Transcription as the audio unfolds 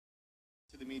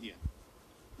the media.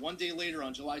 One day later,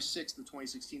 on July 6th of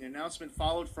 2016, an announcement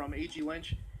followed from A.G.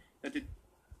 Lynch that the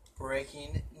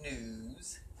breaking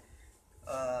news.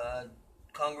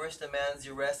 Congress demands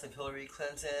the arrest of Hillary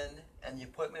Clinton and the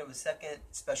appointment of a second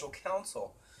special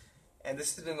counsel. And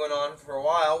this has been going on for a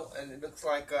while, and it looks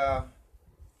like the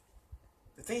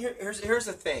thing here's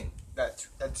the thing that's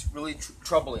really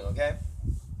troubling. Okay,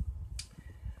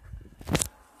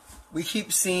 we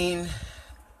keep seeing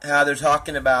how they're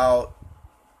talking about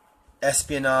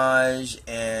espionage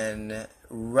and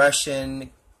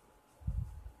Russian,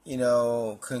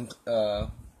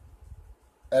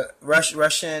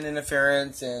 Russian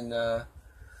interference, and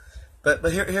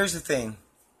but here's the thing.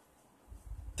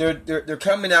 They're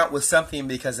coming out with something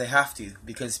because they have to,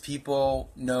 because people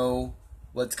know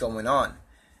what's going on.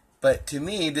 But to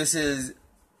me, this is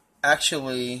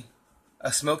actually a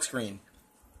smokescreen,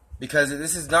 because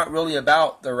this is not really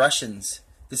about the Russians.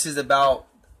 This is about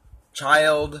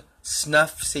child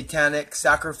snuff, satanic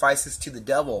sacrifices to the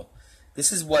devil.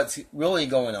 This is what's really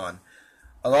going on.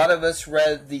 A lot of us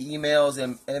read the emails,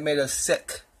 and it made us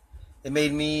sick. It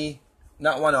made me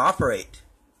not want to operate,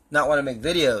 not want to make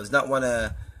videos, not want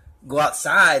to go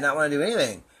outside, not want to do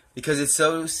anything, because it's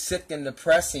so sick and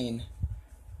depressing.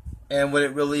 And what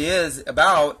it really is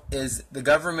about is the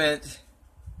government,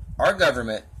 our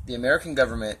government, the American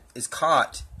government, is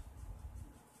caught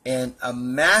in a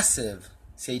massive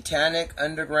satanic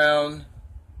underground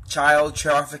child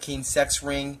trafficking sex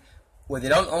ring, where they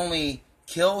don't only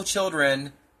kill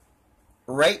children,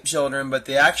 rape children, but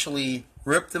they actually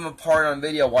rip them apart on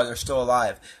video while they're still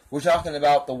alive. We're talking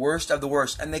about the worst of the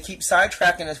worst. And they keep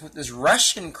sidetracking us with this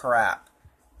Russian crap.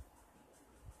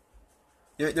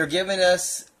 They're giving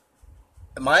us,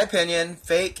 in my opinion,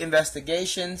 fake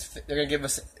investigations. They're going to give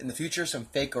us, in the future, some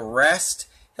fake arrest.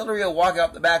 Hillary will walk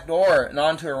out the back door and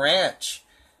onto a ranch.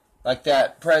 Like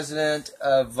that president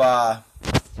of,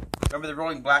 remember the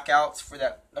rolling blackouts for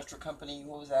that electric company?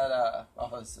 What was that?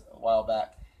 It was a while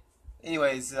back.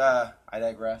 Anyways, I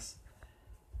digress.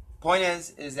 Point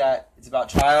is that it's about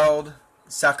child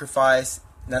sacrifice,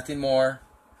 nothing more.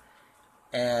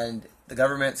 And the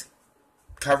government's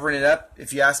covering it up,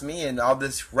 if you ask me, and all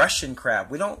this Russian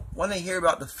crap. We don't want to hear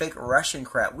about the fake Russian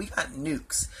crap. We got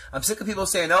nukes. I'm sick of people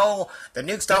saying, oh, the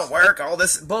nukes don't work, all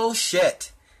this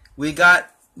bullshit. We got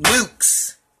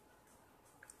nukes.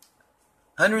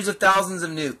 Hundreds of thousands of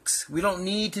nukes. We don't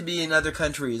need to be in other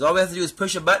countries. All we have to do is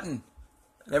push a button,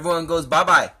 and everyone goes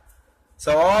bye-bye.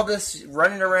 So all this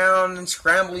running around and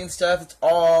scrambling stuff, it's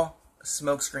all a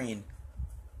smoke screen.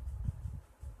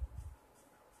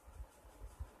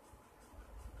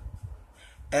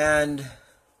 And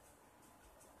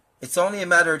it's only a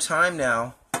matter of time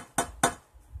now.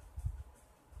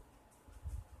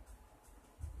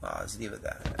 Let's leave it at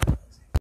that.